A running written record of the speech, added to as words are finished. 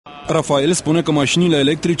Rafael spune că mașinile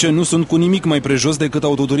electrice nu sunt cu nimic mai prejos decât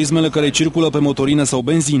autoturismele care circulă pe motorină sau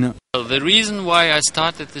benzină. The reason why I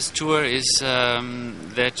started this tour is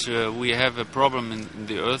that we have a problem in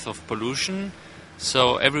the earth of pollution. So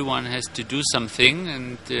everyone has to do something,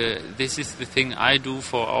 and this is the thing I do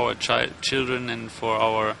for our children and for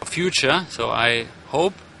our future. So I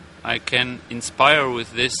hope I can inspire with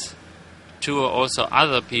this tour also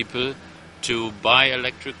other people to buy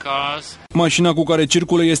electric cars. Mașina cu care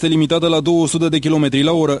circulă este limitată la 200 de km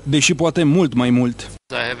la oră, deși poate mult mai mult.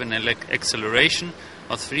 I have an acceleration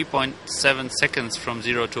of 3.7 seconds from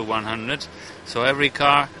 0 to 100. So every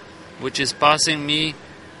car which is passing me,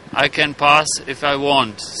 I can pass if I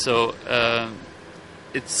want. So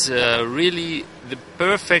it's really the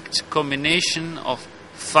perfect combination of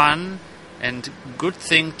fun and good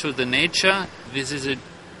thing to the nature. This is a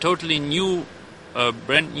totally new,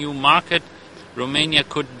 brand new market. Romania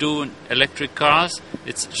could do electric cars.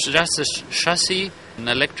 It's just a chassis, an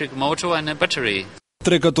electric motor and a battery.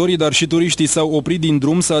 Trecătorii, dar și turiștii s-au oprit din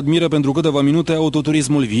drum să admire pentru câteva minute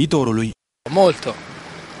autoturismul viitorului.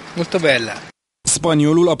 Molto bella.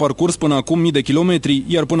 Spaniolul a parcurs până acum mii de kilometri,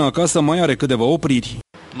 iar până acasă mai are câteva opriri.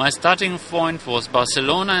 My starting point was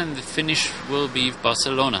Barcelona and the finish will be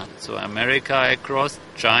Barcelona. So America I crossed,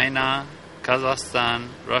 China, Kazakhstan,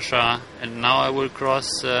 Russia, and now I will cross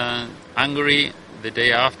Hungary. The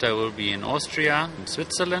day after I will be in Austria, in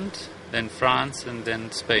Switzerland, then France and then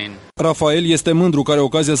Spain. Rafael este mândru că are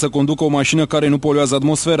ocazia să conducă o mașină care nu poluează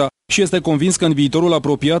atmosfera și este convins că în viitorul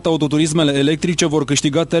apropiat autoturismele electrice vor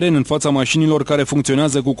câștiga teren în fața mașinilor care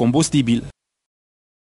funcționează cu combustibil.